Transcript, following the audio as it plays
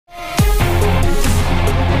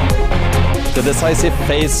the decisive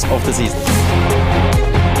phase of the season.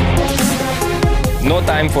 No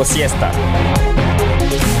time for siesta.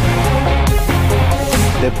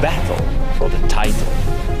 The battle for the title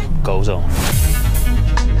goes on.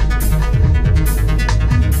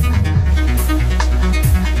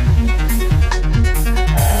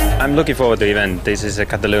 I'm looking forward to the event. This is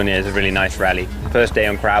Catalonia. It's a really nice rally. First day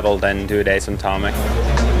on gravel, then 2 days on tarmac.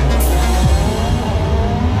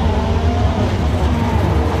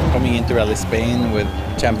 Coming into Rally Spain with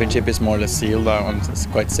championship is more or less sealed. It's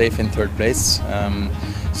quite safe in third place.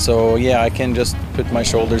 So yeah, I can just put my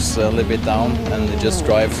shoulders a little bit down and just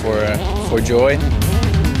drive for joy.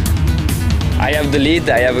 I have the lead,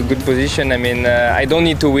 I have a good position. I mean, I don't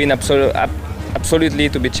need to win absolutely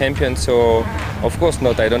to be champion, so of course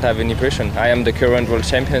not, I don't have any pressure. I am the current world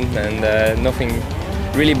champion and nothing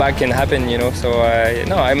really bad can happen, you know, so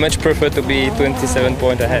no, I much prefer to be 27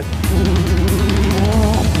 points ahead.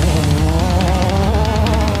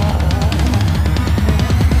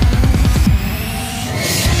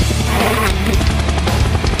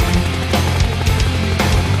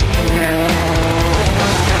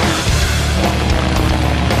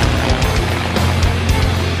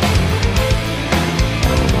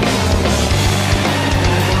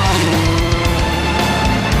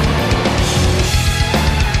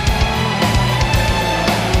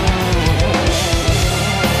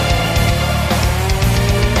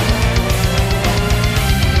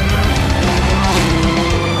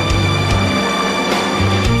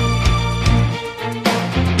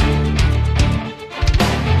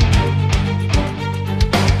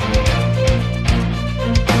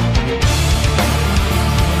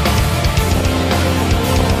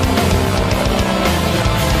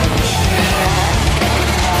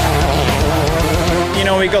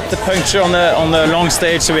 We got the puncture on the long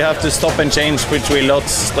stage, so we have to stop and change, which we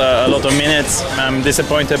lost a lot of minutes. I'm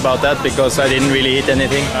disappointed about that because I didn't really hit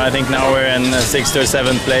anything. I think now we're in 6th or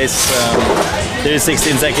 7th place. There is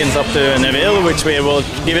 16 seconds up to Neville, which we will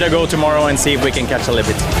give it a go tomorrow and see if we can catch a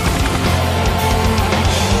little bit.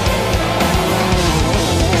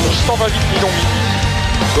 120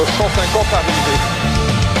 bidons midi, 250 arrivés.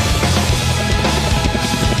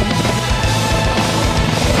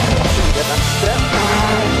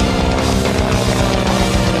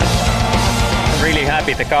 Really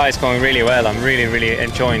happy, the car is going really well. I'm really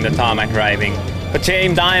enjoying the tarmac driving. But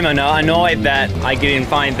same time I'm annoyed that I didn't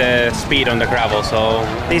find the speed on the gravel, so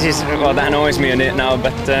this is what annoys me on it now,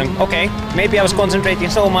 but okay, maybe I was concentrating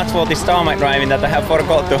so much for this tarmac driving that I have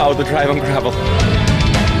forgot how to drive on gravel.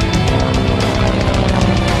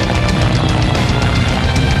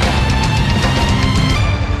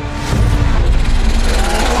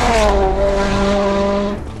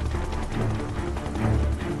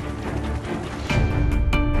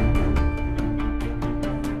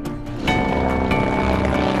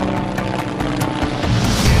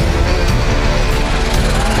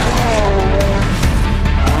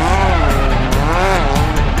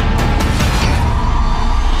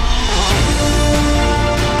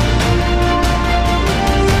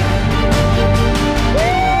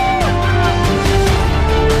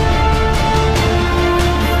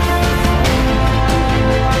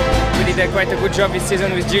 Quite a good job this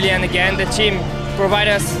season with Julian again. The team provide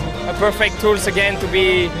us a perfect tools again to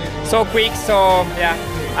be so quick. So yeah,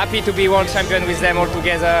 happy to be world champion with them all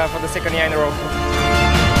together for the second year in a row.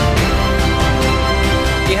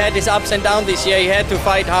 He had his ups and downs this year. He had to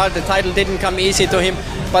fight hard. The title didn't come easy to him,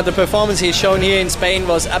 but the performance he's shown here in Spain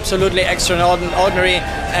was absolutely extraordinary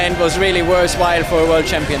and was really worthwhile for a world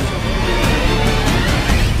champion.